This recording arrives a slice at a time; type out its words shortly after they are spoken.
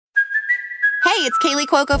it's Kaylee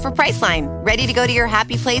Cuoco for Priceline. Ready to go to your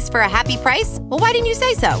happy place for a happy price? Well, why didn't you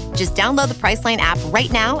say so? Just download the Priceline app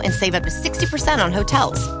right now and save up to 60% on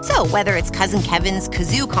hotels. So whether it's Cousin Kevin's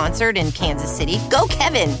Kazoo Concert in Kansas City, go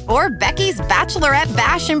Kevin, or Becky's Bachelorette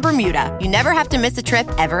Bash in Bermuda, you never have to miss a trip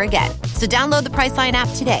ever again. So download the Priceline app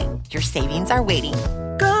today. Your savings are waiting.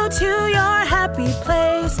 Go to your happy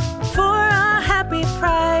place for a happy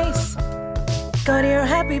price. Go to your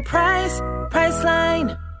happy price,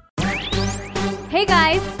 Priceline. Hey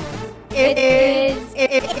guys, it's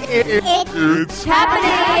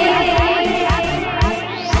happening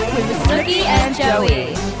with Snooki and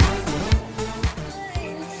Joey.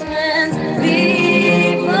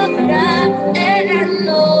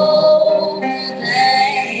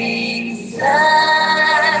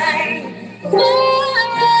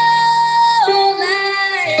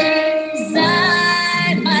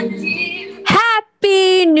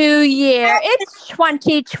 Happy New Year! It's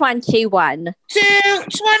 2021. To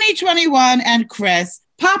 2021 and Chris,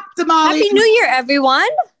 pop the Molly. Happy New Year, everyone!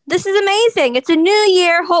 This is amazing. It's a new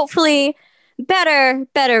year. Hopefully, better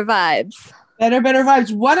vibes. Better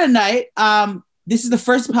vibes. What a night. This is the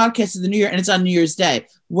first podcast of the new year, and it's on New Year's Day.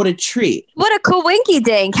 What a treat. What a cool winky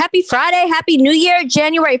dink. Happy Friday. Happy New Year.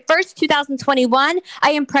 January 1st, 2021. I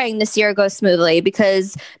am praying this year goes smoothly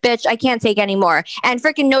because, bitch, I can't take any more. And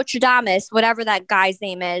freaking Nostradamus, whatever that guy's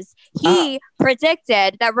name is, he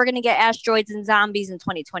predicted that we're going to get asteroids and zombies in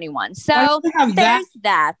 2021. So there's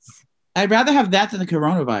that. I'd rather have that than the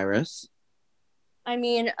coronavirus. I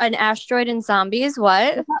mean, an asteroid and zombies,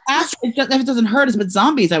 what? Asteroid, if it doesn't hurt us, but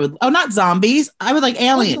zombies, I would. Oh, not zombies. I would like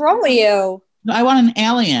aliens. What's wrong with you? No, I want an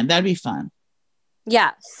alien. That'd be fun.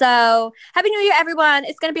 Yeah. So happy New Year, everyone.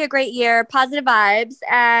 It's going to be a great year. Positive vibes.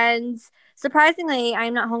 And surprisingly,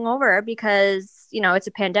 I'm not hungover because, it's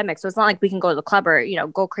a pandemic. So it's not like we can go to the club or,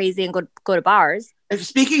 go crazy and go to bars.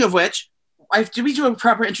 Speaking of which, did we do a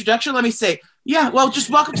proper introduction? Let me say,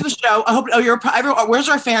 just welcome to the show. I hope, where's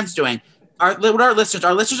our fans doing? What are our listeners?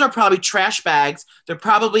 Our listeners are probably trash bags. They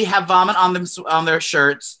probably have vomit on them on their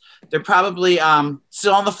shirts. They're probably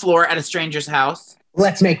still on the floor at a stranger's house.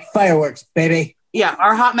 Let's make fireworks, baby. Yeah,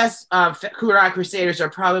 our hot mess Hoorah Crusaders are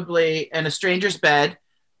probably in a stranger's bed.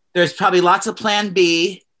 There's probably lots of Plan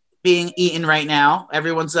B being eaten right now.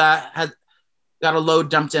 Everyone's has got a load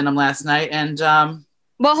dumped in them last night, and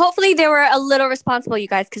well, hopefully they were a little responsible, you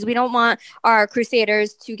guys, because we don't want our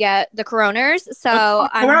Crusaders to get the coroners. So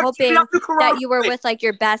I'm hoping that you were with like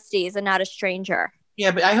your besties and not a stranger.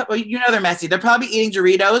 Yeah, but I hope they're messy. They're probably eating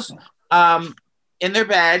Doritos in their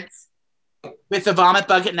beds with the vomit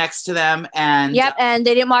bucket next to them, and and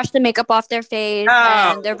they didn't wash the makeup off their face,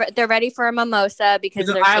 and they're ready for a mimosa because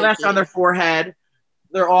there's they're an eyelash on their forehead.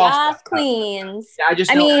 They're all queens. Yeah,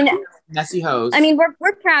 messy hoes. I mean,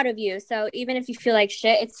 we're proud of you. So even if you feel like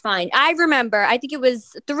shit, it's fine. I remember, I think it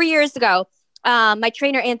was 3 years ago, my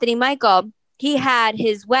trainer, Anthony Michael, he had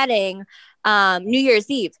his wedding New Year's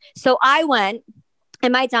Eve. So I went,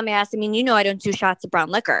 and my dumbass, I don't do shots of brown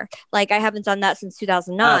liquor. Like, I haven't done that since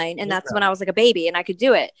 2009. And that's when I was like a baby and I could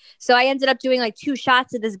do it. So I ended up doing like 2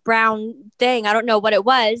 shots of this brown thing. I don't know what it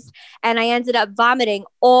was. And I ended up vomiting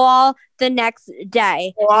all the next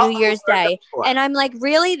day, New Year's Day. And I'm like,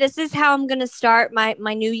 really? This is how I'm going to start my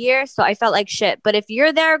new year? So I felt like shit. But if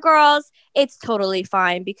you're there, girls, it's totally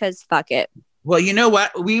fine because fuck it. Well, you know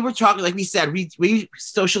what? We were talking, like we said, we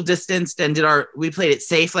social distanced and we played it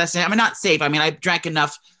safe last night. I mean, not safe. I mean, I drank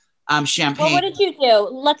enough champagne. Well, what did you do?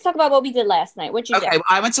 Let's talk about what we did last night. What'd you do?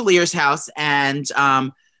 I went to Lear's house and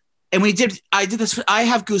I did this. I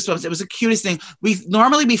have goosebumps. It was the cutest thing. We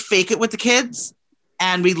fake it with the kids,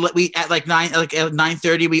 and we at like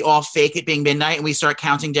 9:30, we all fake it being midnight, and we start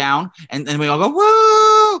counting down, and then we all go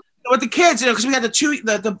woo with the kids, because we had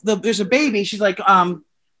there's a baby. She's like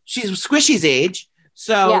she's Squishy's age,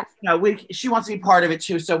 so she wants to be part of it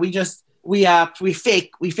too. So we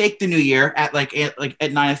fake the New Year at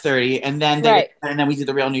 9:30, and then we did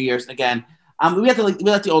the real New Year's again. We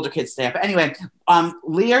let the older kids stay up. But anyway,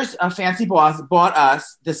 Lear's fancy boss bought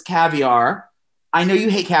us this caviar. I know you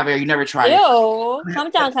hate caviar. You never tried it. Ew, calm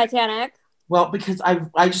down, Titanic. Well, because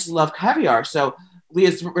I just love caviar. So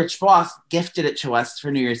Leah's rich boss gifted it to us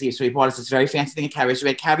for New Year's Eve. So he bought us this very fancy thing of caviar. So we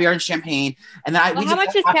had caviar and champagne. And then how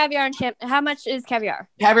much is caviar and champagne? How much is caviar?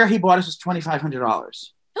 Caviar he bought us was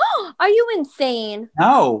 $2,500. Are you insane?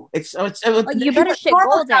 No, you better shit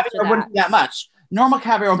gold after that. Wouldn't be that much. Normal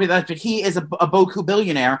caviar won't be that, but he is a Boku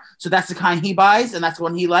billionaire. So that's the kind he buys, and that's the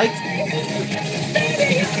one he likes.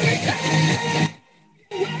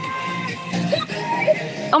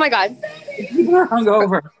 Oh my God. People are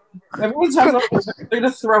hungover. Everyone's hungover. They're going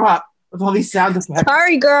to throw up. with all these sound effects.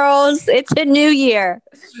 Sorry, girls. It's a new year.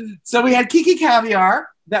 So we had Kiki Caviar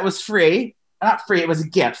that was free. Not free, it was a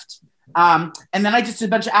gift. And then I just did a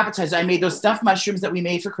bunch of appetizers. I made those stuffed mushrooms that we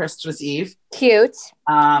made for Christmas Eve. Cute.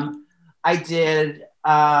 I did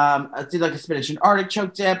like a spinach and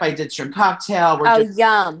artichoke dip. I did shrimp cocktail.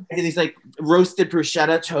 Yum. I did these like roasted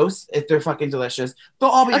bruschetta toast. If they're fucking delicious. They'll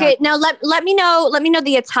all be okay. Now let me know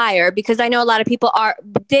the attire, because I know a lot of people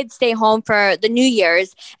did stay home for the New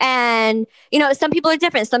Year's, and some people are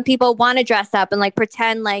different. Some people want to dress up and like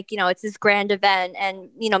pretend like it's this grand event and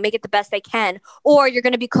make it the best they can, or you're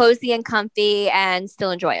going to be cozy and comfy and still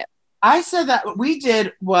enjoy it. I said that what we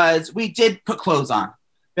did was we did put clothes on.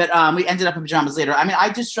 But we ended up in pajamas later. I mean, I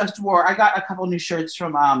just wore. I got a couple new shirts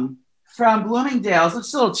from Bloomingdale's,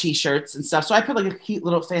 just little T-shirts and stuff. So I put like a cute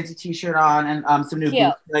little fancy T-shirt on and some new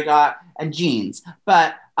boots that I got and jeans.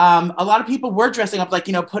 But a lot of people were dressing up like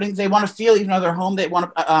they want to feel, even though they're home, they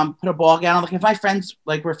want to put a ball gown on. Like if my friends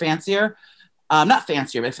like were fancier, not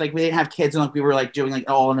fancier, but if like we didn't have kids and like we were like doing like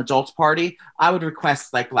all an adults party, I would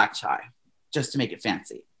request like black tie just to make it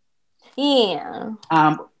fancy. Yeah.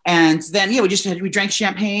 And then, we drank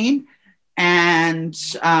champagne and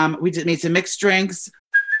we made some mixed drinks.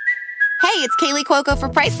 Hey, it's Kaylee Cuoco for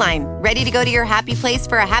Priceline. Ready to go to your happy place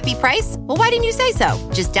for a happy price? Well, why didn't you say so?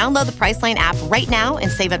 Just download the Priceline app right now and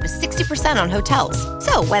save up to 60% on hotels.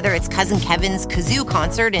 So whether it's Cousin Kevin's Kazoo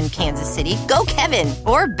Concert in Kansas City, go Kevin,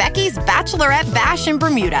 or Becky's Bachelorette Bash in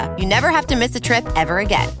Bermuda, you never have to miss a trip ever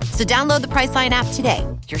again. So download the Priceline app today.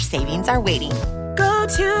 Your savings are waiting. Go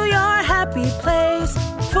to your happy place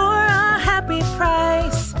for a happy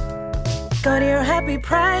price. Go to your happy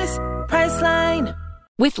price, Priceline.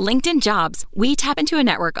 With LinkedIn Jobs, we tap into a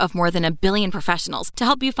network of more than 1 billion professionals to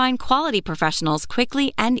help you find quality professionals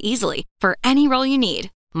quickly and easily for any role you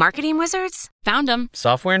need. Marketing wizards? Found them.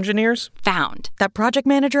 Software engineers? Found. That project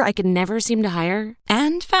manager I could never seem to hire?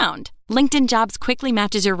 And found. LinkedIn Jobs quickly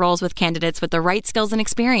matches your roles with candidates with the right skills and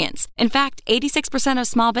experience. In fact, 86% of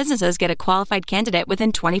small businesses get a qualified candidate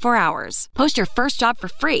within 24 hours. Post your first job for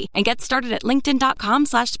free and get started at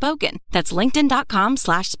linkedin.com/spoken. That's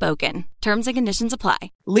linkedin.com/spoken. Terms and conditions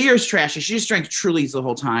apply. Lear's trashy. She just drank Truly's the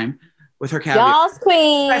whole time with her caviar. Y'all's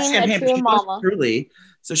queen. A true mama. Truly.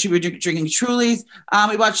 So she was drinking Truly's.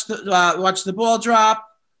 We watched the ball drop,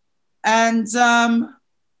 and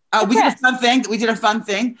we did a fun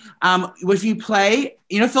thing. If you play,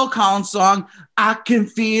 Phil Collins' song, "I Can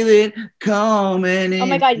Feel It Coming In." Oh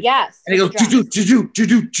my God, yes! And it goes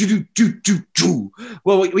do.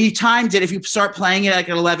 Well, we timed it. If you start playing it like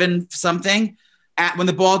at 11 something, when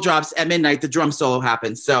the ball drops at midnight, the drum solo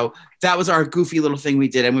happens. So that was our goofy little thing we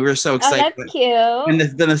did, and we were so excited. Oh, that's cute. And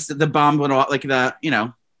then the bomb went off, like the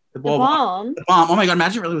bomb. The bomb. Oh my God!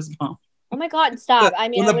 Imagine it really was a bomb. Oh my God! Stop. I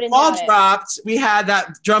mean, when the ball dropped, we had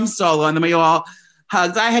that drum solo, and then we all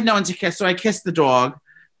hugged. I had no one to kiss, so I kissed the dog.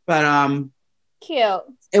 But cute.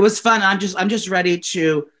 It was fun. I'm just ready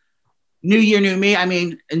to. New year, new me. I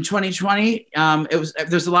mean, in 2020,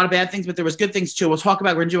 there's a lot of bad things, but there was good things too. We're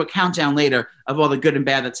gonna do a countdown later of all the good and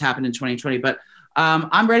bad that's happened in 2020. But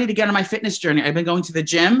I'm ready to get on my fitness journey. I've been going to the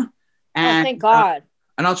gym, and thank God.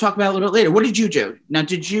 And I'll talk about it a little bit later. What did you do? Now,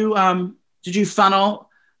 did you funnel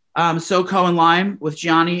SoCo and Lime with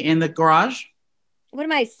Gianni in the garage? What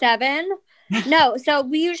am I, 7? No. So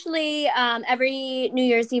we usually, every New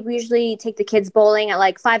Year's Eve, we usually take the kids bowling at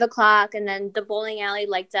like 5:00, and then the bowling alley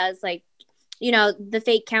does the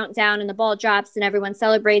fake countdown and the ball drops and everyone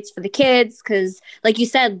celebrates for the kids. Cause like you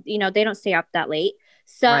said, they don't stay up that late.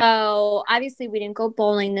 So Obviously we didn't go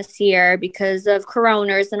bowling this year because of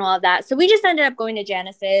coronas and all of that. So we just ended up going to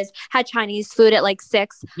Janice's, had Chinese food at like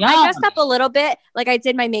 6. Yum. I dressed up a little bit. Like I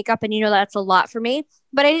did my makeup and that's a lot for me,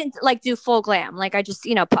 but I didn't do full glam. Like I just,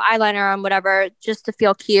 put eyeliner on, whatever, just to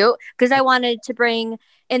feel cute. Cause I wanted to bring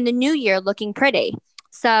in the new year looking pretty.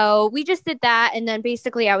 So we just did that. And then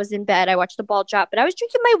basically I was in bed. I watched the ball drop, but I was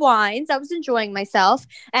drinking my wines. I was enjoying myself.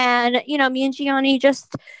 And, me and Gianni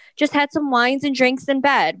just had some wines and drinks in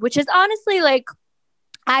bed, which is honestly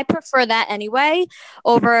I prefer that anyway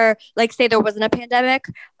over say there wasn't a pandemic.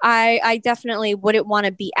 I definitely wouldn't want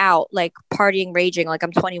to be out partying, raging like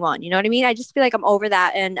I'm 21. You know what I mean? I just feel like I'm over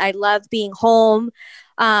that. And I love being home.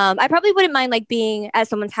 I probably wouldn't mind being at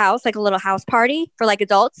someone's house, a little house party for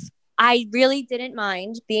adults. I really didn't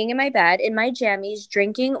mind being in my bed, in my jammies,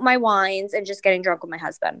 drinking my wines and just getting drunk with my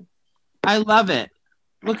husband. I love it.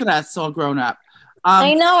 Look at us, all grown up.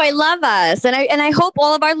 I know. I love us. And I hope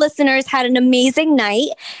all of our listeners had an amazing night.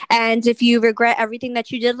 And if you regret everything that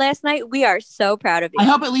you did last night, we are so proud of you. I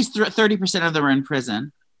hope at least 30% of them are in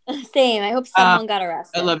prison. Same. I hope someone got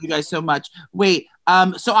arrested. I love you guys so much. Wait,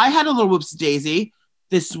 so I had a little whoops daisy.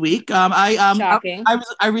 this week. Shocking.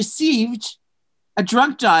 I received a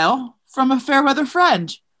drunk dial from a fair weather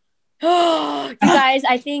friend. You guys,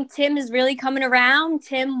 I think Tim is really coming around.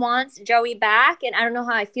 Tim wants Joey back, and I don't know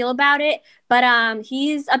how I feel about it, but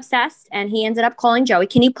he's obsessed, and he ended up calling Joey.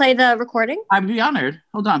 Can you play the recording? I'd be honored.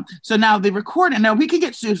 Hold on. So now the recording. Now we can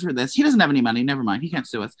get sued for this. He doesn't have any money. Never mind. He can't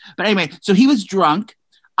sue us. But anyway, so he was drunk.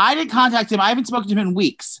 I didn't contact him. I haven't spoken to him in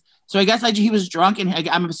weeks. So I guess he was drunk, and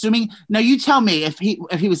I'm assuming. Now you tell me if he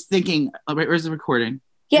was thinking. Oh, where's the recording?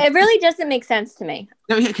 Yeah, it really doesn't make sense to me.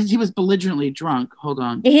 Because he was belligerently drunk. Hold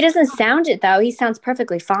on. He doesn't sound it, though. He sounds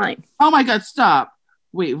perfectly fine. Oh, my God. Stop.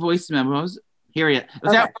 Wait, voice memos. Here he is.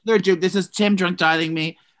 Without further ado, this is Tim drunk dialing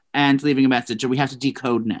me and leaving a message. We have to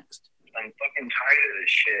decode next. I'm fucking tired of this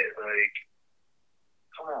shit. Like,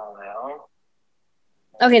 come on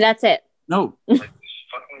now. Okay, that's it. No. Like, just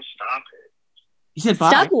fucking stop it. He said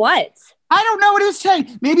bye. Stop what? I don't know what he was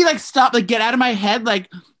saying. Maybe like stop, like get out of my head. Like,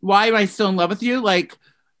 why am I still in love with you? Like,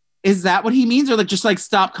 is that what he means? Or like just like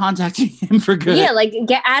stop contacting him for good? Yeah, like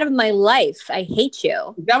get out of my life. I hate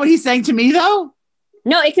you. Is that what he's saying to me though?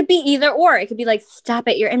 No, it could be either or. It could be like, stop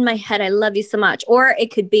it. You're in my head. I love you so much. Or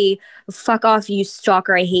it could be, fuck off, you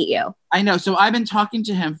stalker. I hate you. I know. So I've been talking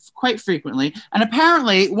to him quite frequently. And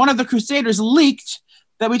apparently one of the Crusaders leaked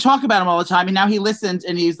that we talk about him all the time. And now he listens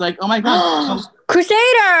and he's like, oh my God.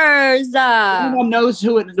 Crusaders! Everyone knows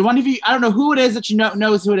who it is. One of you, I don't know who it is that you know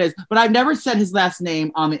knows who it is, but I've never said his last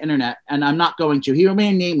name on the internet, and I'm not going to. He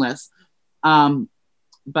remained nameless.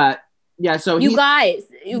 But yeah, so you guys,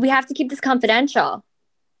 we have to keep this confidential.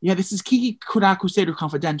 Yeah, this is Kiki Kura Crusader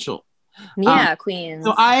Confidential. Yeah, Queens.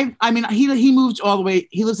 So I mean, he moved all the way.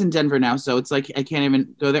 He lives in Denver now, so it's like I can't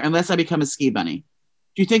even go there unless I become a ski bunny.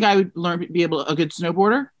 Do you think I would be a good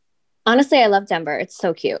snowboarder? Honestly, I love Denver. It's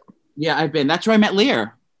so cute. Yeah, I've been. That's where I met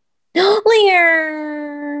Lear.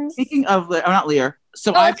 Lear. Speaking of, not Lear.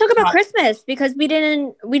 So let's talk about Christmas because we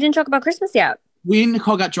didn't talk about Christmas yet. We and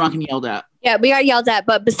Nicole got drunk and yelled at. Yeah, we got yelled at.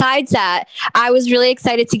 But besides that, I was really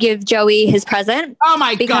excited to give Joey his present. Oh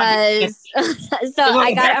my God! Because so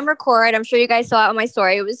I got it on record. I'm sure you guys saw it on my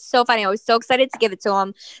story. It was so funny. I was so excited to give it to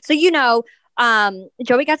him. So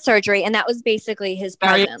Joey got surgery, and that was basically his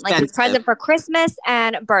present, like his present for Christmas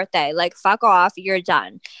and birthday. Like, fuck off, you're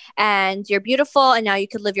done, and you're beautiful, and now you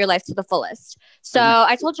could live your life to the fullest. So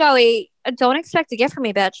I told Joey, don't expect a gift from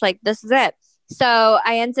me, bitch. Like, this is it. So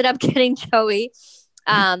I ended up getting Joey.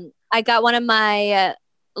 I got one of my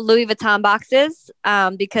Louis Vuitton boxes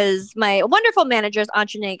because my wonderful managers,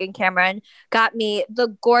 Antoinette and Cameron, got me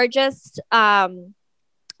the gorgeous.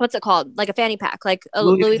 What's it called? Like a fanny pack, like a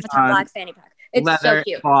Louis Vuitton black fanny pack. It's leather, so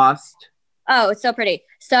cute. Embossed. Oh, it's so pretty.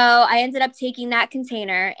 So I ended up taking that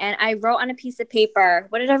container and I wrote on a piece of paper.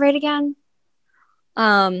 What did I write again?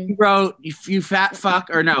 You wrote, you fat fuck,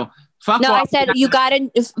 or no? Fuck no, off. I said, you got to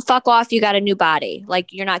fuck off. You got a new body.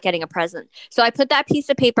 Like, you're not getting a present. So I put that piece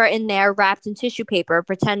of paper in there wrapped in tissue paper,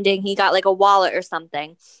 pretending he got like a wallet or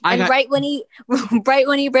something. Right when he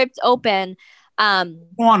ripped open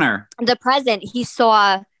corner the present, he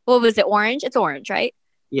saw, what was it? Orange? It's orange, right?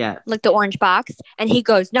 Yeah. Like the orange box. And he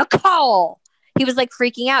goes, Nicole. He was like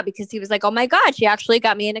freaking out because he was like, oh my God, she actually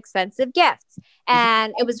got me an expensive gift.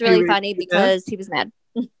 And it was really funny because he was mad.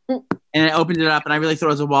 And I opened it up and I really thought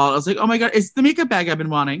it was a wallet. I was like, oh my God, it's the makeup bag I've been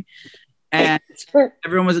wanting. And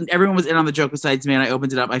everyone was in on the joke besides me. And I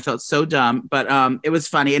opened it up. I felt so dumb, but it was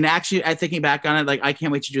funny. And actually, thinking back on it, like, I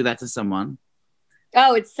can't wait to do that to someone.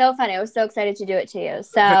 Oh, it's so funny. I was so excited to do it to you.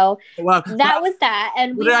 So that was that.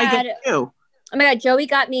 And what did I get you? Oh my God, Joey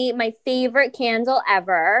got me my favorite candle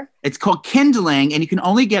ever. It's called Kindling, and you can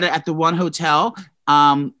only get it at the one hotel,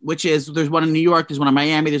 which is, there's one in New York, there's one in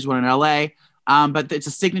Miami, there's one in LA, but it's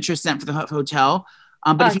a signature scent for the hotel.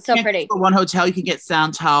 But if you so can't pretty. get the one hotel, you can get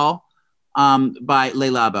Santal by Le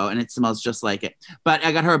Labo, and it smells just like it. But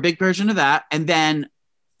I got her a big version of that, and then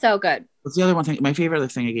so good. What's the other one thing? My favorite other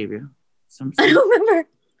thing I gave you? I don't remember.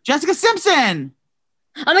 Jessica Simpson.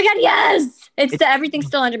 Oh my God, yes! Everything's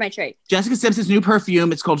still under my tree. Jessica Simpson's new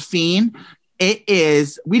perfume. It's called Fiend. It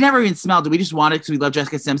is. We never even smelled it. We just wanted it because we love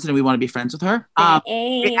Jessica Simpson and we want to be friends with her.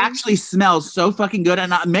 It actually smells so fucking good.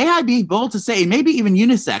 And may I be bold to say, maybe even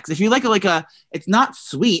unisex. If you like a, it's not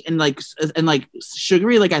sweet and like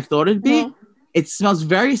sugary like I thought it'd be. Mm-hmm. It smells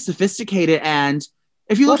very sophisticated. And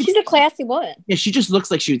if you look, she's a classy woman. Yeah, she just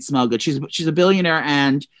looks like she would smell good. She's a billionaire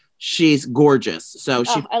and she's gorgeous. So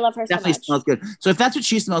she I love her definitely so much. smells good. So if that's what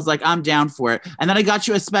she smells like, I'm down for it. And then I got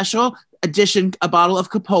you a special edition, a bottle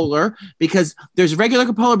of Capolar, because there's regular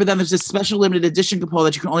Capolar, but then there's this special limited edition Capolar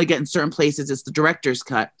that you can only get in certain places. It's the director's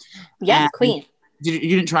cut. Yes, and queen. You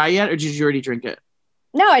didn't try it yet, or did you already drink it?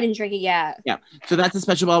 No, I didn't drink it yet. Yeah. So that's a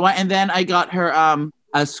special bottle. And then I got her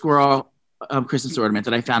a squirrel Christmas ornament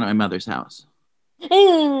that I found at my mother's house.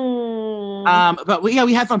 But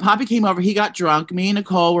we had fun. Poppy came over. He got drunk. Me and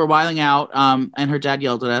Nicole were wiling out. And her dad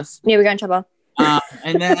yelled at us. Yeah, we got in trouble.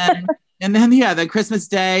 Then Christmas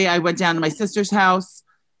Day, I went down to my sister's house.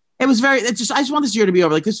 It was I just want this year to be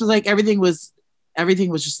over. Like, this was like, everything was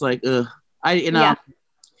just like, ugh.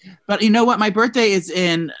 But you know what? My birthday is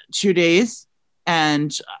in 2 days.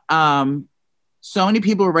 And, so many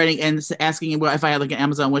people were writing and asking if I had like an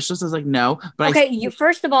Amazon wish list. I was like, no. But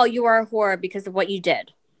first of all, you are a whore because of what you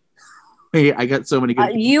did. I got so many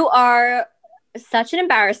good. You are such an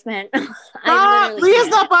embarrassment. Leah's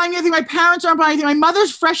not buying anything. My parents aren't buying anything. My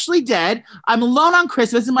mother's freshly dead. I'm alone on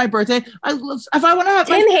Christmas and my birthday. If I want to have,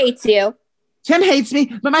 Tim hates you. Tim hates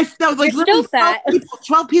me, but you're still fat.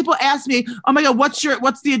 12 people asked me, "Oh my God, what's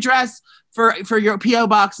the address for your PO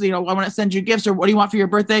box? You know, I want to send you gifts, or what do you want for your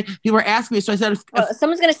birthday?" People were asking me, so I said, if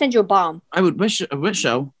 "Someone's gonna send you a bomb." I would wish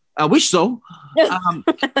so. I wish so.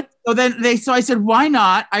 So I said, why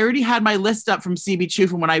not? I already had my list up from CB2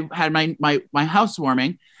 from when I had my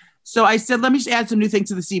housewarming. So I said, let me just add some new things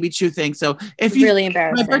to the CB2 thing. So really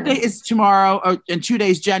embarrassing. My birthday is tomorrow, or in 2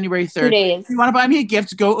 days, January 3rd. 2 days. If you want to buy me a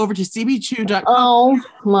gift, go over to cb2.com. Oh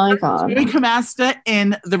my God. Joey Camasta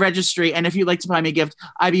in the registry. And if you'd like to buy me a gift,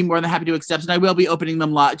 I'd be more than happy to accept. And I will be opening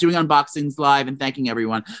them live, doing unboxings live and thanking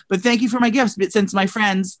everyone. But thank you for my gifts. But since my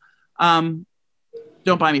friends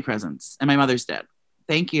don't buy me presents and my mother's dead.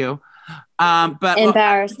 Thank you. But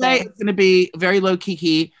embarrassing. Today it's going to be very low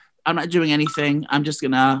key. I'm not doing anything. I'm just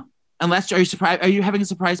going to, are you surprised? Are you having a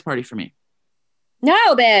surprise party for me? No,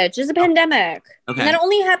 bitch. It's a pandemic. Okay. And that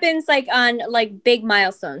only happens like on like big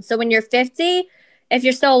milestones. So when you're 50, if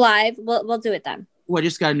you're still alive, we'll do it then. Well, I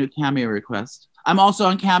just got a new Cameo request. I'm also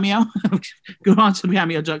on Cameo. Go on to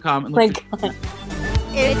cameo.com and look.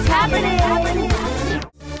 It's happening.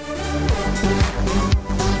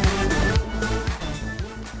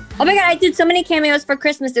 Oh my God, I did so many cameos for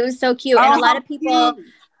Christmas. It was so cute. And a lot of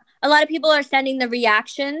people are sending the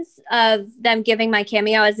reactions of them giving my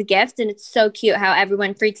cameo as a gift. And it's so cute how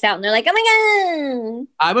everyone freaks out and they're like, oh my God.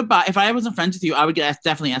 I would buy, if I wasn't friends with you, I would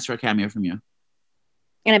definitely ask for a cameo from you.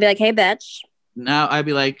 And I'd be like, hey, bitch. No, I'd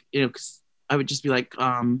be like, cause I would just be like,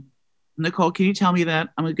 Nicole, can you tell me that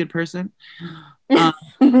I'm a good person? We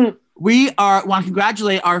want to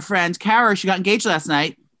congratulate our friend Kara. She got engaged last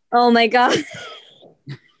night. Oh my God.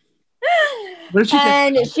 What did she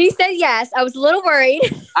say? She said yes. I was a little worried.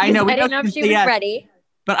 I know. I didn't know if she was ready.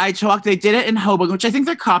 But they did it in Hoboken, which I think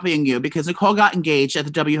they're copying you because Nicole got engaged at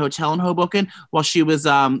the W Hotel in Hoboken while she was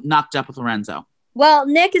knocked up with Lorenzo. Well,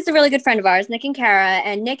 Nick is a really good friend of ours, Nick and Kara,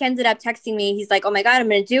 and Nick ended up texting me. He's like, oh my God, I'm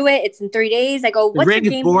going to do it. It's in 3 days. I go, what's your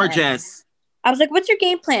game gorgeous. plan? I was like, what's your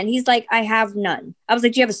game plan? He's like, I have none. I was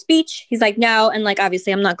like, do you have a speech? He's like, no. And like,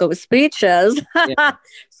 obviously I'm not good with speeches. Yeah.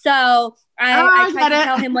 So I tried to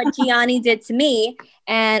tell him what Gianni did to me.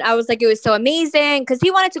 And I was like, it was so amazing because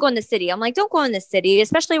he wanted to go in the city. I'm like, don't go in the city,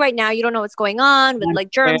 especially right now. You don't know what's going on with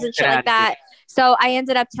like germs and shit like that. So I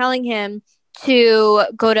ended up telling him to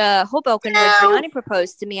go to Hoboken where Gianni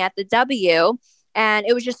proposed to me at the W. And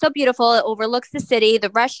it was just so beautiful. It overlooks the city. The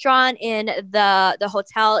restaurant in the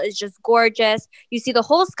hotel is just gorgeous. You see the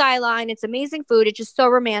whole skyline. It's amazing food. It's just so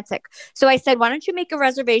romantic. So I said, why don't you make a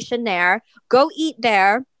reservation there? Go eat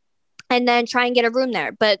there. And then try and get a room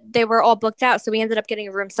there. But they were all booked out. So we ended up getting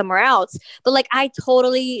a room somewhere else. But like, I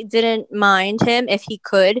totally didn't mind him if he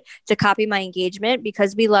could to copy my engagement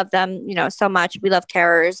because we love them, so much. We love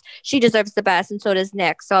Kara's. She deserves the best. And so does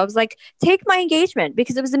Nick. So I was like, take my engagement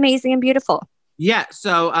because it was amazing and beautiful. Yeah.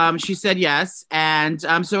 So she said yes. And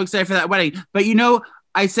I'm so excited for that wedding. But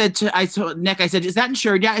I told Nick, I said, is that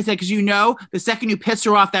insured? Yeah. I said, because the second you piss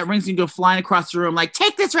her off, that ring's going to go flying across the room. Like,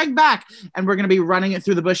 take this ring back. And we're going to be running it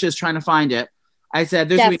through the bushes trying to find it. I said,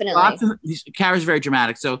 there's going to be lots of, Kara's very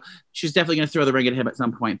dramatic. So she's definitely going to throw the ring at him at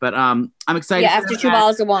some point. But I'm excited. Yeah, after 2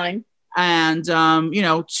 bottles of wine. And,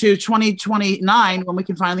 to 2029 when we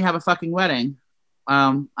can finally have a fucking wedding.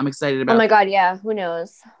 I'm excited about. Oh my God. Yeah. Who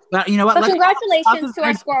knows? But you know what? But congratulations to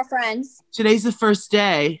our squirrel friends. Today's the first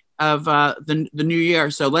day of the new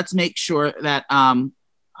year. So let's make sure that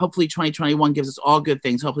hopefully 2021 gives us all good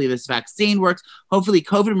things. Hopefully this vaccine works. Hopefully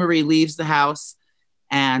COVID Marie leaves the house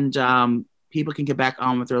and people can get back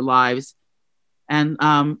on with their lives. And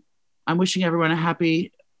I'm wishing everyone a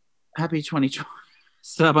happy 2020.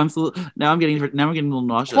 Stop. Now I'm getting a little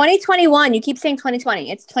nauseous. 2021. You keep saying 2020.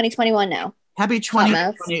 It's 2021 now. Happy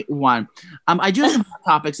 2021. I do have some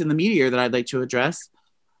topics in the media that I'd like to address.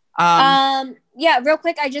 Yeah, real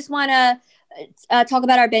quick. I just want to talk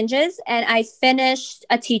about our binges. And I finished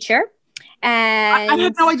A Teacher. And I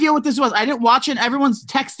had no idea what this was. I didn't watch it. Everyone's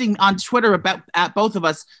texting on Twitter at both of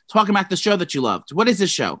us talking about the show that you loved. What is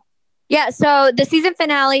this show? yeah, so the season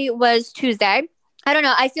finale was Tuesday. I don't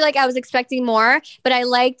know. I feel like I was expecting more, but I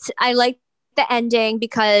liked the ending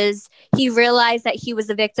because he realized that he was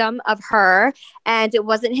a victim of her and it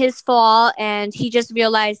wasn't his fault, and he just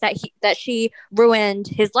realized that she ruined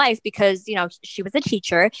his life because, you know, she was a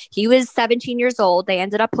teacher. He was 17 years old. They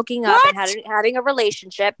ended up hooking up and having a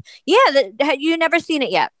relationship. Yeah, you never seen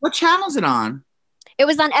it yet. What channel is it on? It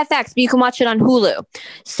was on FX, but you can watch it on Hulu.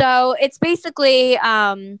 So it's basically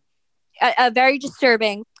a very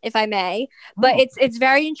disturbing, if I may, but it's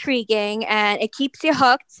very intriguing and it keeps you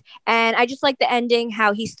hooked. And I just like the ending,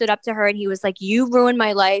 how he stood up to her and he was like, you ruined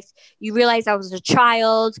my life. You realize I was a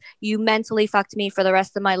child. You mentally fucked me for the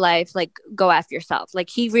rest of my life. Like, go F yourself.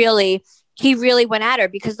 Like, he really went at her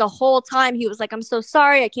because the whole time he was like, I'm so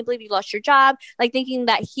sorry. I can't believe you lost your job. Like, thinking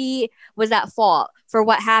that he was at fault for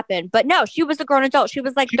what happened. But no, she was a grown adult. She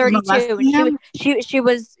was like 32. And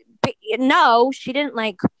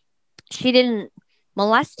she didn't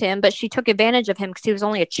molest him, but she took advantage of him because he was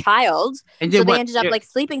only a child. And so they ended up like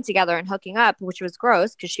sleeping together and hooking up, which was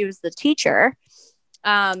gross because she was the teacher.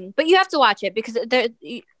 But you have to watch it because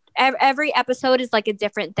every episode is like a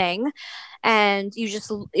different thing. And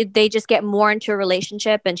they just get more into a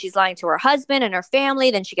relationship, and she's lying to her husband and her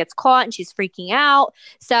family. Then she gets caught and she's freaking out.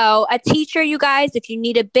 So A Teacher, you guys, if you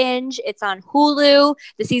need a binge, it's on Hulu.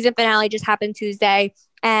 The season finale just happened Tuesday.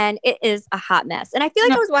 And it is a hot mess. And I feel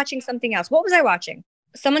like I was watching something else. What was I watching?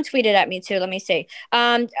 Someone tweeted at me too. Let me see.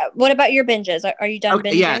 What about your binges? Are you done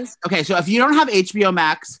binging? Yes. Okay. So if you don't have HBO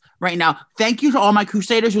Max right now, thank you to all my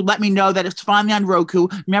Crusaders who let me know that it's finally on Roku.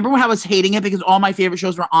 Remember when I was hating it because all my favorite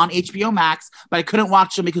shows were on HBO Max, but I couldn't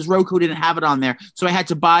watch them because Roku didn't have it on there. So I had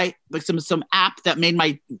to buy like some app that made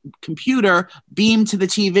my computer beam to the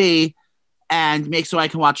TV and make so I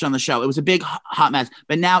can watch it on the show. It was a big hot mess.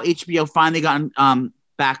 But now HBO finally got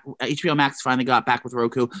back. HBO Max finally got back with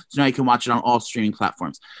Roku, so now you can watch it on all streaming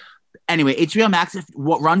platforms. Anyway, HBO Max,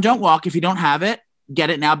 Run Don't Walk, if you don't have it,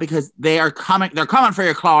 get it now because they're coming for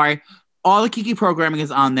your Chloe. All the Kiki programming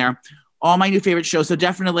is on there. All my new favorite shows. So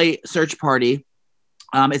definitely Search Party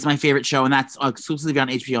is my favorite show, and that's exclusively on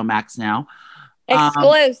HBO Max now.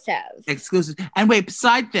 Exclusive. And wait,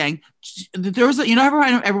 side thing, there was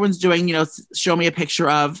everyone's doing, show me a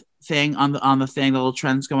picture of thing on the thing, the little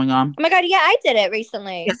trends going on. Oh my god, yeah, I did it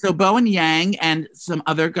recently. Yeah, so Bowen Yang and some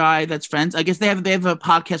other guy that's friends. I guess they have a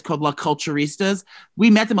podcast called La Culturistas.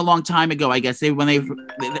 We met them a long time ago. I guess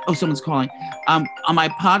someone's calling on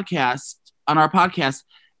our podcast,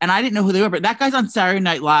 and I didn't know who they were. But that guy's on Saturday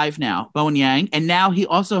Night Live now, Bowen Yang, and now he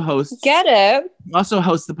also hosts. Get it? Also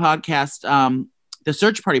hosts the podcast. The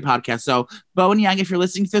Search Party podcast. So Bowen Yang, if you're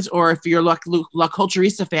listening to this, or if you're La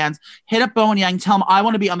Culturista fans, hit up Bowen Yang, tell him I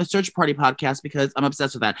want to be on the Search Party podcast because I'm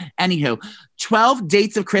obsessed with that. Anywho, 12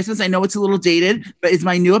 Dates of Christmas. I know it's a little dated, but it's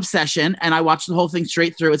my new obsession. And I watched the whole thing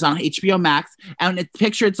straight through. It's on HBO Max. And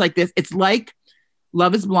it's like this. It's like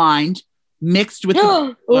Love is Blind mixed with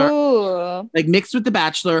The Bachelor. Like mixed with The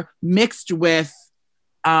Bachelor, mixed with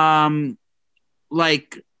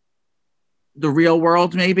like The Real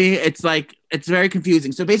World, maybe. It's very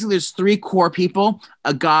confusing. So basically there's three core people: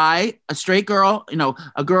 a guy, a straight girl,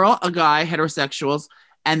 a girl, a guy, heterosexuals,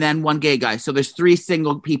 and then one gay guy. So there's three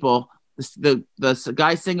single people. The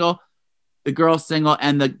guy's single, the girl's single,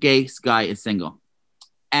 and the gay guy is single.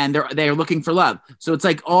 And they're looking for love. So it's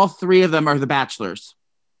like all three of them are the bachelors.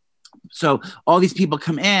 So all these people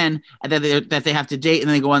come in and that they have to date, and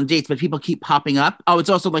then they go on dates, but people keep popping up. Oh, it's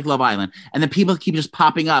also like Love Island. And then people keep just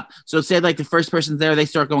popping up. So say like the first person's there, they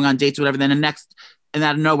start going on dates, whatever. Then the next, and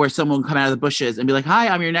out of nowhere, someone will come out of the bushes and be like, hi,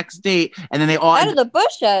 I'm your next date. And then they all out of the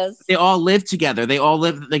bushes. They all live together. They all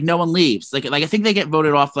live, like no one leaves. Like I think they get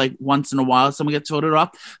voted off like once in a while. Someone gets voted off.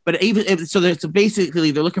 But so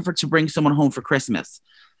basically they're looking to bring someone home for Christmas.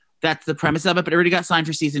 That's the premise of it, but it already got signed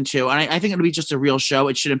for season 2. And I think it'll be just a real show.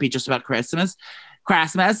 It shouldn't be just about Christmas. Go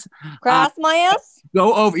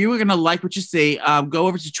over. You were going to like what you see. Go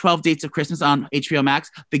over to 12 Dates of Christmas on HBO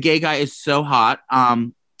Max. The gay guy is so hot.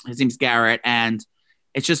 His name's Garrett. And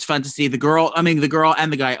it's just fun to see the girl and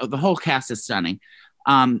the guy. The whole cast is stunning.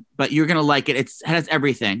 But you're going to like it. It has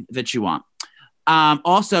everything that you want.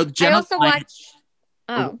 Also, Jenna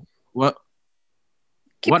What?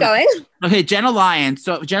 Keep going. Okay, Jenna Lyons.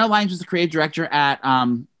 So Jenna Lyons was the creative director at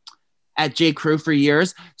J. Crew for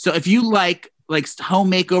years. So if you like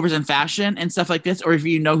home makeovers and fashion and stuff like this, or if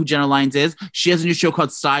you know who Jenna Lyons is, she has a new show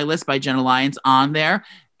called Stylist by Jenna Lyons on there.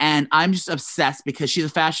 And I'm just obsessed because she's a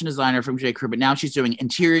fashion designer from J. Crew, but now she's doing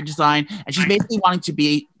interior design, and she's basically wanting to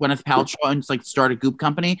be Gwyneth Paltrow and just like start a Goop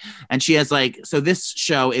company. And she has like, so this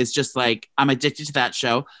show is just like, I'm addicted to that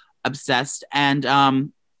show, obsessed. And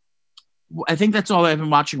I think that's all I've been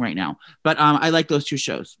watching right now. But I like those two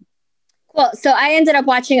shows. Cool. So I ended up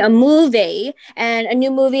watching a movie, and a new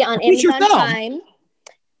movie on Amazon Prime.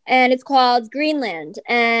 And it's called Greenland.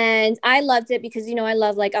 And I loved it because, you know, I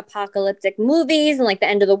love like apocalyptic movies and like the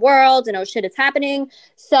end of the world and oh shit, it's happening.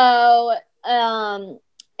 So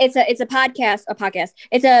it's a podcast.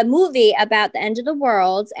 It's a movie about the end of the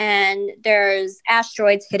world, and there's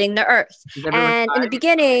asteroids hitting the Earth. And in the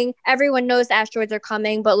beginning, everyone knows asteroids are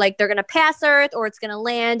coming, but like they're going to pass Earth or it's going to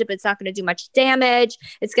land, but it's not going to do much damage.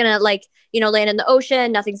 It's going to like, you know, land in the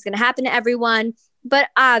ocean. Nothing's going to happen to everyone. But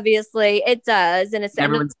obviously it does, and it's the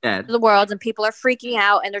end of the world, and people are freaking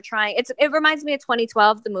out, and they're trying. It reminds me of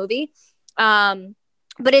 2012, the movie,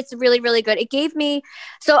 but it's really, really good. It gave me,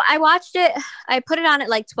 so I watched it. I put it on at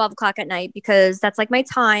like 12 o'clock at night because that's like my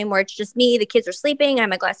time where it's just me. The kids are sleeping. I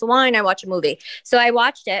have my glass of wine. I watch a movie. So I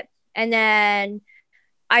watched it, and then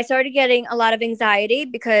I started getting a lot of anxiety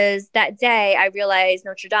because that day I realized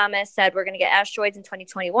Notre Dame said we're going to get asteroids in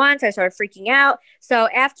 2021. So I started freaking out. So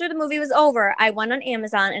after the movie was over, I went on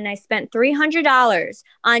Amazon and I spent $300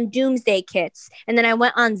 on doomsday kits. And then I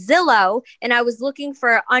went on Zillow and I was looking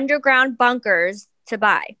for underground bunkers to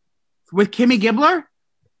buy. With Kimmy Gibbler?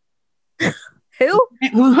 Who?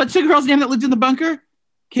 What's the girl's name that lived in the bunker?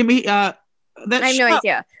 Kimmy, I have no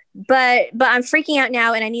idea. But I'm freaking out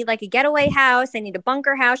now, and I need like a getaway house. I need a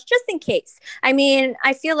bunker house just in case. I mean,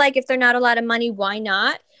 I feel like if they're not a lot of money, why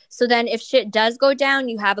not? So then if shit does go down,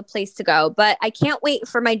 you have a place to go. But I can't wait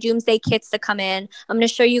for my doomsday kits to come in. I'm going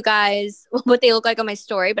to show you guys what they look like on my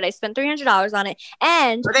story, but I spent $300 on it.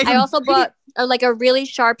 And I also bought like a really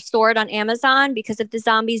sharp sword on Amazon because if the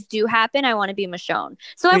zombies do happen, I want to be Michonne.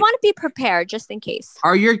 So I want to be prepared just in case.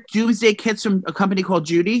 Are your doomsday kits from a company called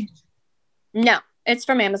Judy? No. It's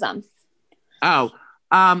from Amazon. Oh,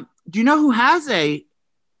 do you know who has a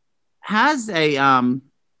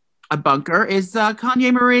bunker? Is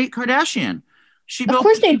Kanye Marie Kardashian? Of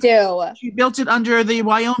course they do. She built it under the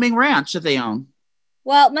Wyoming ranch that they own.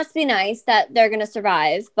 Well, it must be nice that they're going to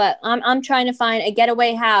survive, but I'm trying to find a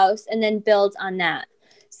getaway house and then build on that.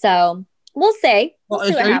 So we'll see. We'll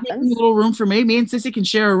see what happens. A little room for me. Me and Sissy can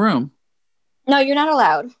share a room. No, you're not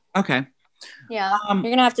allowed. Okay. Yeah, you're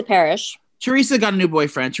going to have to perish. Teresa got a new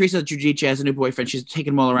boyfriend. Teresa Giudice has a new boyfriend. She's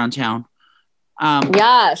taking him all around town.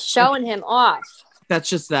 Yeah, showing him off. That's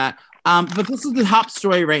just that. But this is the top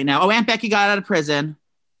story right now. Oh, Aunt Becky got out of prison,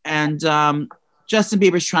 and Justin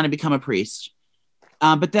Bieber's trying to become a priest.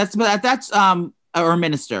 But that's or a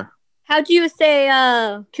minister. How do you say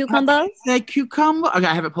cucumber? Say cucumber. Okay,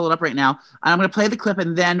 I have it pulled up right now. I'm going to play the clip,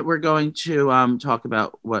 and then we're going to talk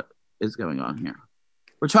about what is going on here.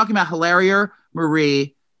 We're talking about Hilaria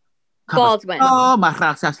Marie Baldwin. Hilaria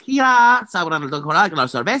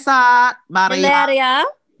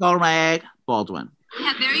Baldwin. We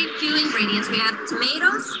have very few ingredients. We have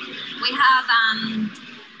tomatoes. We have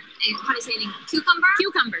how do you say it?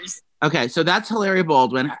 Cucumbers. Okay, so that's Hilaria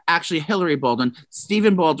Baldwin. Actually, Hillary Baldwin.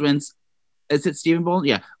 Stephen Baldwin's. Is it Stephen Baldwin?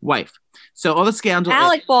 Yeah, wife. So all the scandal.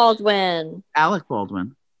 Alec Baldwin. Alec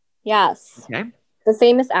Baldwin. Yes. Okay. The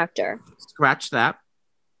famous actor. Scratch that.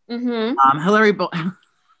 Mm-hmm. Hillary Baldwin.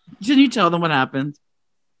 Can you tell them what happened?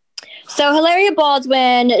 So Hilaria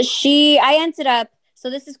Baldwin, so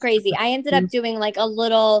this is crazy. I ended up doing like a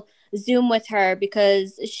little Zoom with her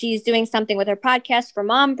because she's doing something with her podcast for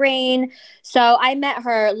Mom Brain. So I met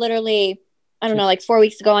her literally, I don't know, like 4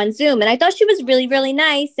 weeks ago on Zoom. And I thought she was really, really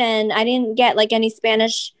nice. And I didn't get like any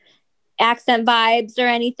Spanish accent vibes or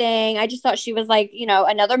anything. I just thought she was like, you know,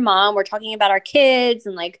 another mom. We're talking about our kids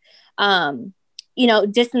and like, you know,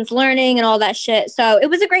 distance learning and all that shit. So it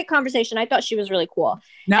was a great conversation. I thought she was really cool.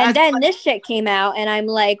 And then this shit came out and I'm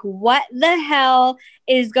like, what the hell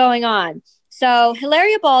is going on? So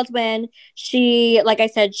Hilaria Baldwin, she, like I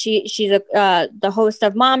said, she's the host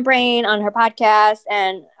of Mom Brain on her podcast.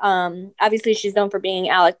 And obviously she's known for being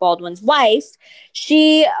Alec Baldwin's wife.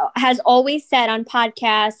 She has always said on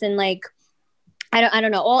podcasts and like, I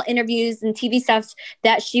don't know, all interviews and TV stuff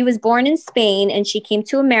that she was born in Spain and she came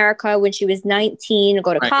to America when she was 19 to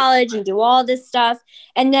go to college and do all this stuff.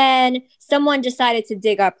 And then someone decided to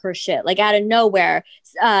dig up her shit, like out of nowhere,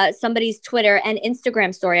 somebody's Twitter and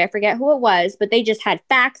Instagram story. I forget who it was, but they just had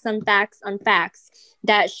facts on facts on facts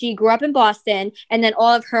that she grew up in Boston. And then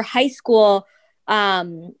all of her high school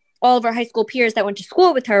all of our high school peers that went to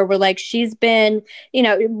school with her were like, she's been, you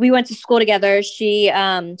know, we went to school together. She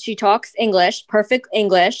talks English, perfect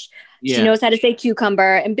English. Yeah. She knows how to say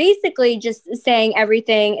cucumber, and basically just saying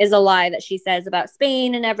everything is a lie that she says about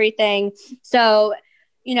Spain and everything. So,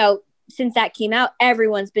 you know, since that came out,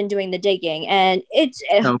 everyone's been doing the digging, and it's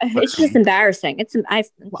just embarrassing. It's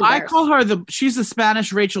embarrassing. I call her she's the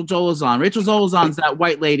Spanish Rachel Dolezal. Rachel Dolezal's that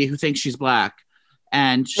white lady who thinks she's black,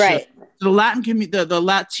 and the the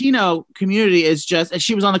Latino community is just, and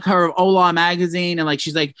she was on the cover of Hola magazine, and like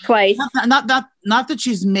she's like twice. Not that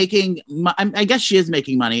she's making. I guess she is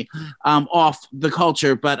making money off the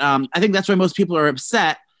culture, but I think that's why most people are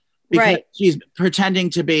upset. Because she's pretending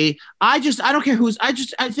to be. I don't care who's. I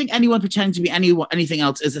think anyone pretending to be anything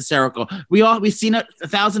else is hysterical. We've seen it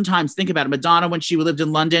 1,000 times. Think about it. Madonna, when she lived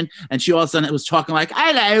in London, and she all of a sudden was talking like,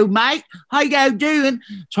 "Hello, mate, how you doing?"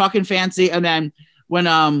 Talking fancy, and then when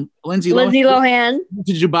Lindsay Lohan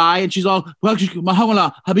to Dubai, and she's all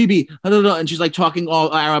Mahamala Habibi, and she's like talking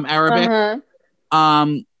all Arabic.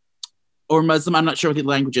 Or Muslim, I'm not sure what the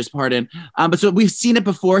language is, pardon. But so we've seen it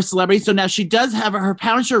before, celebrities. So now she does have her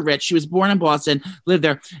parents are rich. She was born in Boston, lived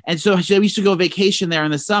there. And so she used to go vacation there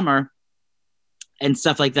in the summer and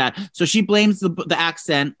stuff like that. So she blames the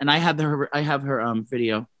accent. And I have her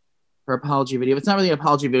video, her apology video. It's not really an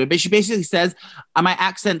apology video, but she basically says, my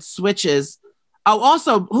accent switches. Oh,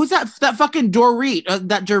 also, who's that fucking Dorit,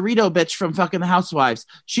 that Dorito bitch from fucking The Housewives?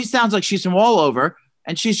 She sounds like she's from all over,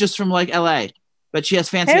 and she's just from like LA, but she has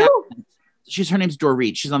fancy accents. Her name's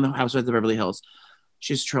Dorit. She's on the Housewives of Beverly Hills.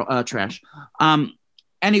 She's trash.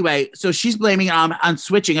 Anyway, so she's blaming it on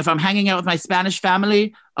switching. If I'm hanging out with my Spanish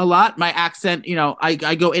family a lot, my accent, you know,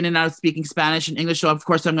 I go in and out of speaking Spanish and English. So of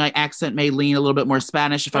course, my accent may lean a little bit more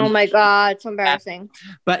Spanish. Oh my God, it's embarrassing.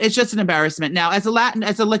 But it's just an embarrassment. Now, as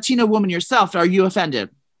a Latino woman yourself, are you offended?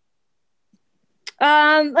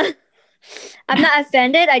 I'm not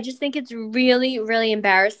offended. I just think it's really, really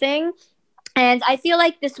embarrassing. And I feel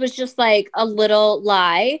like this was just like a little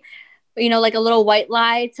lie, you know, like a little white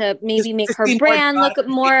lie to maybe make her brand look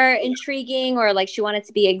more intriguing, or like she wanted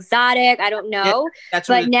to be exotic. I don't know. Yeah,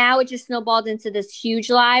 but now it just snowballed into this huge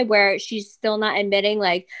lie where she's still not admitting,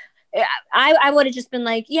 like, I would have just been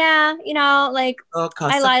like, yeah, you know, like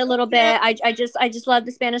I lied a little bit. I just love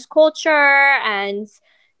the Spanish culture, and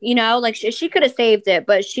you know, like she could have saved it,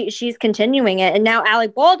 but she's continuing it. And now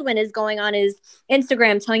Alec Baldwin is going on his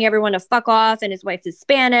Instagram telling everyone to fuck off, and his wife is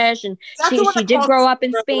Spanish, and she did grow up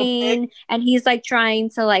in Spain, and he's like trying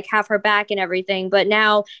to like have her back and everything. But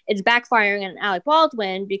now it's backfiring on Alec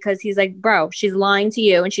Baldwin because he's like, bro, she's lying to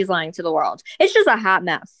you and she's lying to the world. It's just a hot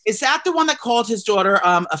mess. Is that the one that called his daughter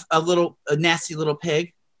a nasty little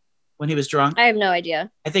pig when he was drunk? I have no idea.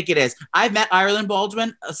 I think it is. I've met Ireland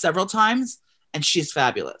Baldwin several times. And she's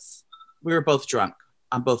fabulous. We were both drunk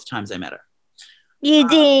on both times I met her. You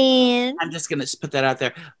did. I'm just going to put that out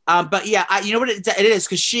there. But yeah, you know what it is?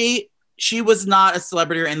 Because she was not a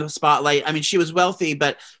celebrity or in the spotlight. I mean, she was wealthy,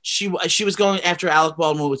 but she was going after Alec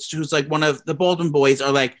Baldwin, who's like one of the Baldwin boys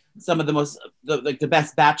are like some of the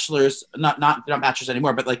best bachelors, not bachelors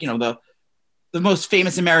anymore, but like, you know, the most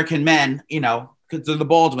famous American men, you know, because they're the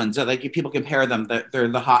Baldwins. So like people compare them, they're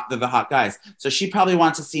the hot guys. So she probably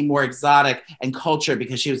wants to see more exotic and culture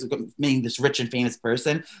because she was being this rich and famous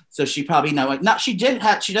person. So she probably she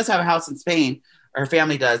does have a house in Spain, or her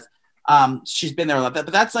family does. She's been there a lot, but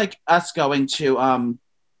that's like us going to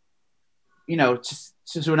you know,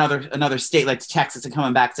 to another state like Texas and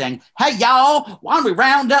coming back saying, "Hey y'all, why don't we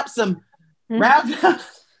round up some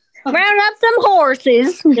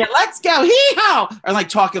horses? Yeah, let's go, hee-haw!" Or like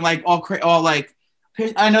talking like all like.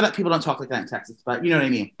 I know that people don't talk like that in Texas, but you know what I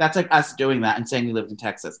mean? That's like us doing that and saying we lived in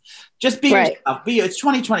Texas. Just be yourself. It's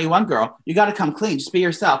 2021, girl. You got to come clean. Just be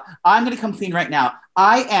yourself. I'm going to come clean right now.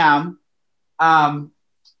 I am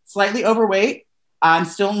slightly overweight. I'm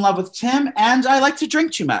still in love with Tim, and I like to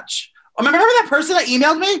drink too much. Remember that person that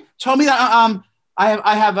emailed me? Told me that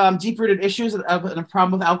I have deep-rooted issues and a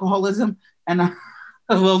problem with alcoholism. And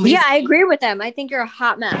yeah, I agree with them. I think you're a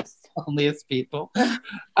hot mess. Loneliest people.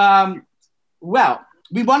 Well,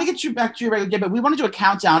 we want to get you back to your regular day, but we want to do a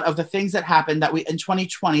countdown of the things that happened in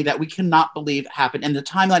 2020 that we cannot believe happened, and the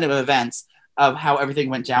timeline of events of how everything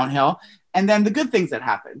went downhill, and then the good things that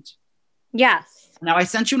happened. Yes. Now, I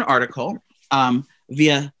sent you an article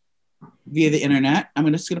via the internet.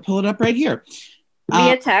 I'm just going to pull it up right here.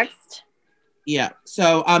 Via text. Yeah.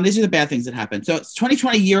 So these are the bad things that happened. So it's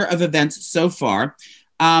 2020 year of events so far.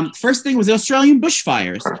 First thing was the Australian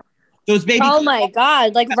bushfires. Those baby. Oh my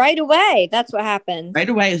God! Like right away, that's what happened. Right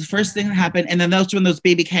away is the first thing that happened, and then those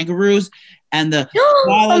baby kangaroos and the.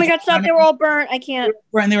 Oh my God! Stop! They were all burnt. I can't.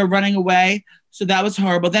 And they were running away. So that was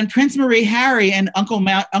horrible. Then Prince Marie, Harry, and Uncle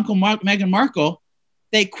Meghan Markle,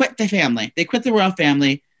 they quit the family. They quit the royal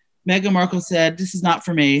family. Meghan Markle said, "This is not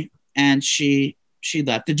for me," and she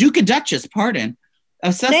left. The Duke and Duchess, pardon,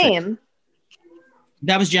 of Sussex. Same.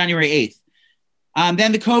 That was January 8th.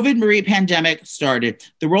 Then the COVID pandemic started.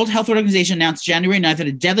 The World Health Organization announced January 9th that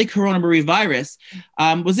a deadly coronavirus virus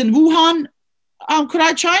was in Wuhan,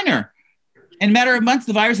 China. In a matter of months,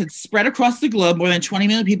 the virus had spread across the globe, more than 20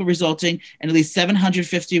 million people, resulting in at least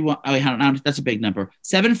 751. Oh, wait, hold on, that's a big number.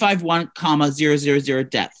 751,000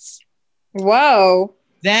 deaths. Whoa.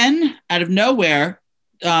 Then, out of nowhere,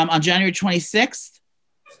 on January 26th,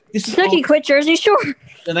 Snooki quit Jersey Shore.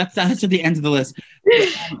 So that's at the end of the list.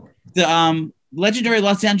 The legendary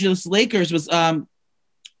Los Angeles Lakers was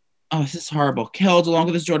this is horrible. Killed along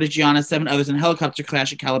with his daughter Gianna, 7 others in a helicopter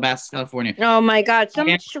crash in Calabasas, California. Oh my God, so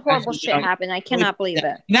much horrible shit happened. I cannot believe it.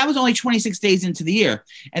 And that was only 26 days into the year.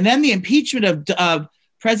 And then the impeachment of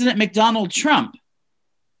President McDonald Trump.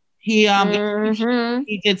 He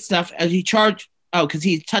did stuff as he charged. Oh, because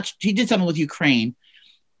he did something with Ukraine.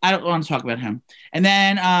 I don't want to talk about him. And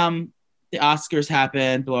then the Oscars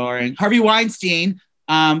happened, boring. Harvey Weinstein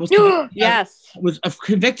was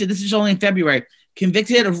convicted. This is only in February.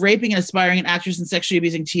 Convicted of raping and aspiring an actress and sexually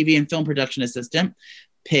abusing TV and film production assistant.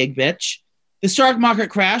 Pig bitch. The stock market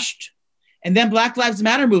crashed. And then Black Lives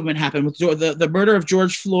Matter movement happened with the murder of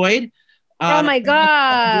George Floyd. Oh my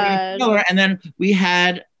God. And then we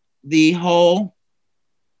had the whole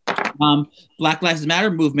Black Lives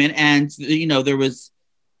Matter movement. And, there was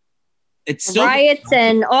it's still riots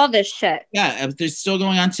and all this shit. Yeah, there's still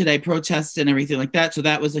going on today, protests and everything like that. So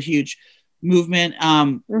that was a huge movement.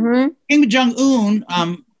 Kim Jong-un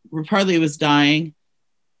reportedly was dying.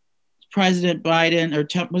 President Biden what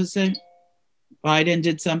did it say? Biden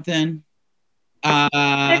did something.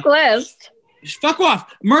 Big list. Fuck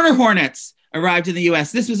off. Murder hornets arrived in the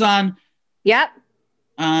U.S. This was on. Yep.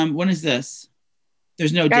 When is this?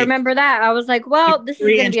 There's no date. I remember that. I was like, well, this is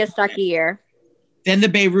going to be a sucky year. Then the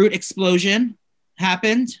Beirut explosion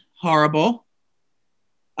happened. Horrible.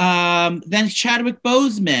 Then Chadwick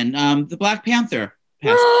Boseman, the Black Panther,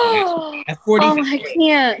 passed away at 40. Oh, I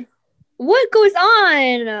can't. What goes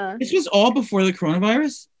on? This was all before the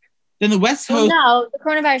coronavirus. Then the West Coast. No, the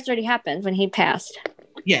coronavirus already happened when he passed.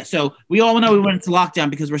 Yeah, so we all know we went into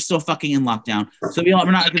lockdown because we're still fucking in lockdown. So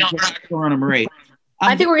we're not going to corona Marie.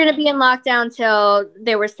 I think we're going to be in lockdown till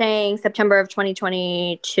they were saying September of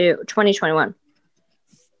 2021.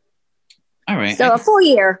 All right. So a full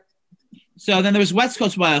year. So then there was West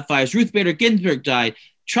Coast wildfires. Ruth Bader Ginsburg died.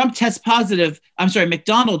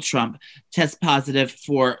 McDonald Trump tests positive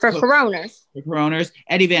for coroners.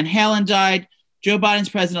 Eddie Van Halen died. Joe Biden's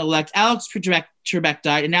president-elect. Alex Trebek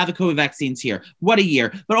died. And now the COVID vaccine's here. What a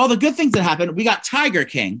year. But all the good things that happened, we got Tiger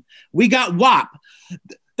King. We got WAP.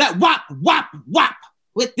 That WAP, WAP, WAP.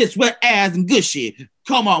 With this wet ass and gushy.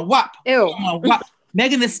 Come on, WAP. Ew. Come on, WAP.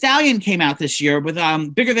 Megan Thee Stallion came out this year with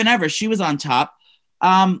Bigger Than Ever. She was on top.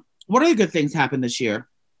 What other good things happened this year?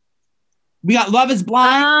 We got Love is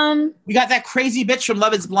Blind. We got that crazy bitch from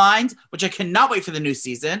Love is Blind, which I cannot wait for the new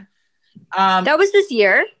season. That was this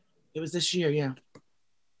year? It was this year, yeah.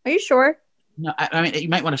 Are you sure? No, I mean, you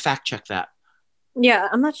might want to fact check that. Yeah,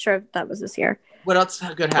 I'm not sure if that was this year. What else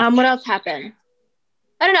good happened? What else happened?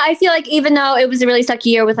 I don't know. I feel like even though it was a really sucky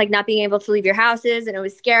year with like not being able to leave your houses and it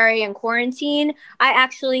was scary and quarantine, I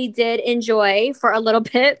actually did enjoy for a little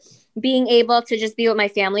bit being able to just be with my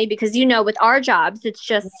family because, with our jobs, it's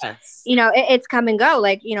just, it's come and go.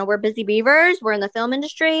 Like, we're busy beavers. We're in the film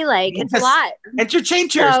industry. Like, it's a lot.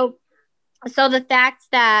 Entertainers. So the fact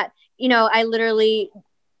that,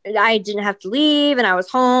 I didn't have to leave and I was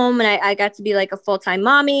home and I got to be like a full-time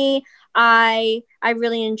mommy. I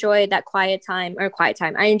really enjoyed that quiet time.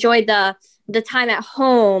 I enjoyed the time at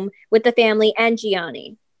home with the family and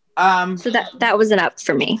Gianni. So that was an up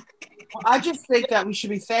for me. Well, I just think that we should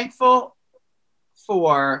be thankful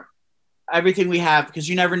for everything we have because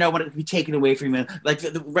you never know when it can be taken away from you. Like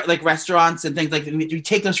like restaurants and things like that. We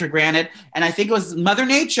take those for granted. And I think it was Mother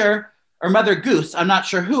Nature or Mother Goose. I'm not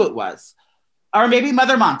sure who it was. Or maybe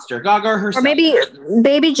Mother Monster, Gaga herself. Or maybe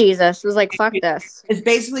Baby Jesus was like, fuck this. It's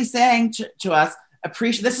basically saying to us,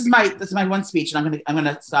 appreciate. This is my one speech, and I'm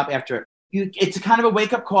gonna stop after it. It's a kind of a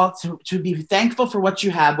wake up call to be thankful for what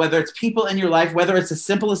you have, whether it's people in your life, whether it's the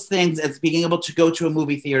simplest things as being able to go to a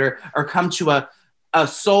movie theater or come to a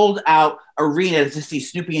sold out arena to see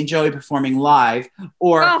Snoopy and Joey performing live,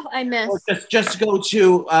 or just go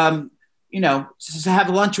to to have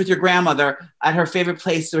lunch with your grandmother at her favorite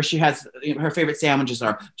place where she has her favorite sandwiches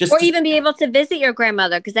are. Or even be able to visit your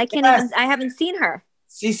grandmother because I haven't seen her.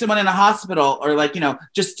 see someone in a hospital or like,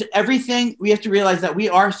 just everything, we have to realize that we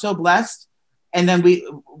are so blessed. And then we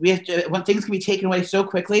have to, when things can be taken away so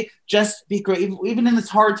quickly, just be great. Even in this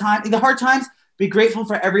hard time, in the hard times, be grateful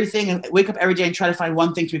for everything and wake up every day and try to find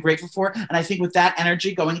one thing to be grateful for. And I think with that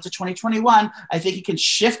energy going into 2021, I think it can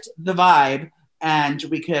shift the vibe and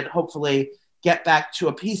we could hopefully get back to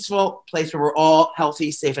a peaceful place where we're all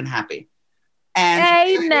healthy, safe, and happy. And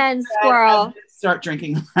amen, Squirrel. Start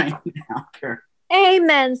drinking right now, Kurt.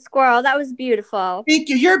 Amen, Squirrel. That was beautiful. Thank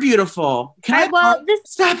you. You're beautiful.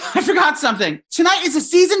 Stop. I forgot something. Tonight is the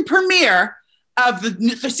season premiere of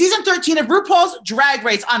the season 13 of RuPaul's Drag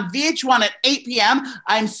Race on VH1 at 8 p.m.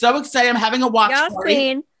 I'm so excited. I'm having a watch party.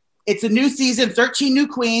 Queen. It's a new season, 13 new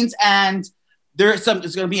queens, and there's going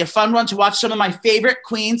to be a fun one to watch. Some of my favorite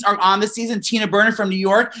queens are on this season. Tina Burner from New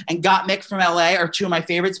York and Gottmik from LA are two of my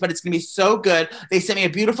favorites, but it's going to be so good. They sent me a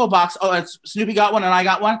beautiful box. Oh, Snoopy got one and I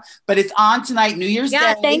got one, but it's on tonight, New Year's Day.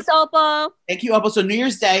 Yeah, thanks, Opal. Thank you, Opal. So New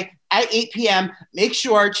Year's Day at 8 p.m. Make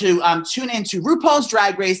sure to tune in to RuPaul's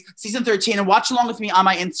Drag Race season 13 and watch along with me on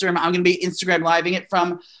my Instagram. I'm going to be Instagram living it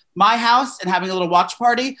from my house and having a little watch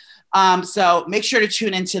party. So make sure to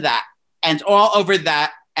tune into that and all over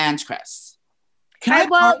that and Chris. This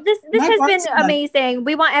has been amazing.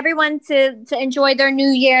 We want everyone to enjoy their new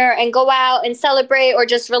year and go out and celebrate or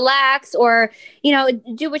just relax or,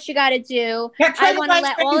 do what you got to do. I want to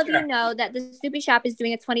let all of you know that the Snoopy Shop is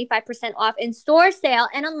doing a 25% off in-store sale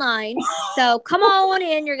and online. So come on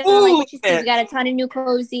in. You're going to like what you see. We got a ton of new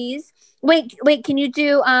cozies. Wait, can you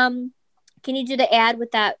do the ad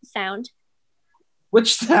with that sound?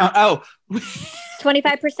 Which sound? Oh.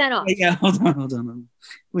 25% off. Yeah, hold on.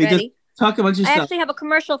 Ready? Talk about yourself. I actually have a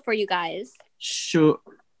commercial for you guys. Sure.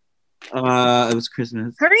 It was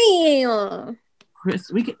Christmas. Hurry!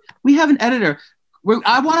 Chris, we have an editor.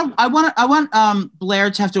 I want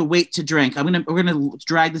Blair to have to wait to drink. We're gonna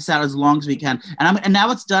drag this out as long as we can. And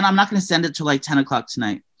now it's done. I'm not gonna send it till like 10 o'clock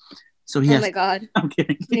tonight. So oh my God! I'm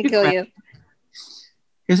kidding. I'm gonna kill you.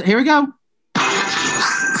 Here we go.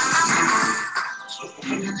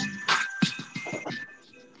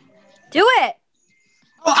 Do it.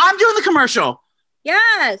 Oh, I'm doing the commercial.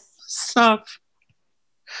 Yes. Stop.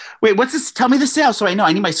 Wait, what's this? Tell me the sale so I know.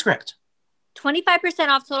 I need my script. 25%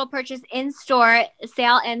 off total purchase in-store.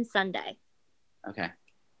 Sale ends Sunday. Okay.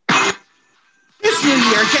 This new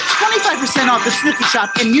year, get 25% off the Snoopy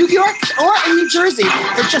Shop in New York or in New Jersey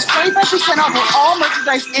for just 25% off of all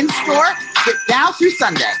merchandise in-store. Get now through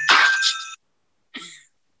Sunday.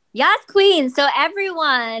 Yes, Queen. So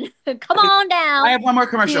everyone, come on down. I have one more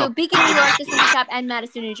commercial. To Beacon, New York, the Snoopy Shop, and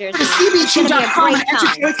Madison, New Jersey. To CBG.com and enter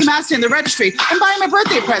Joey Camasta in the registry and buy him a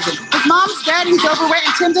birthday present. His mom's dead, he's overweight,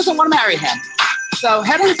 and Tim doesn't want to marry him. So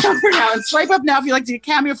head on over now and swipe up now if you'd like to get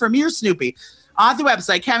Cameo for me or Snoopy on the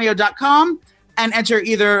website, cameo.com, and enter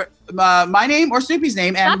either my name or Snoopy's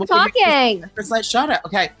name. And Stop talking. First light shout out.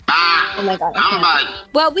 Okay. Oh my God. Okay.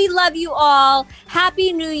 Well, we love you all.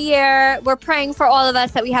 Happy New Year. We're praying for all of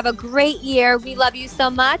us that we have a great year. We love you so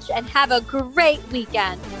much and have a great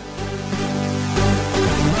weekend.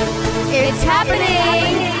 It's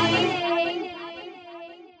happening.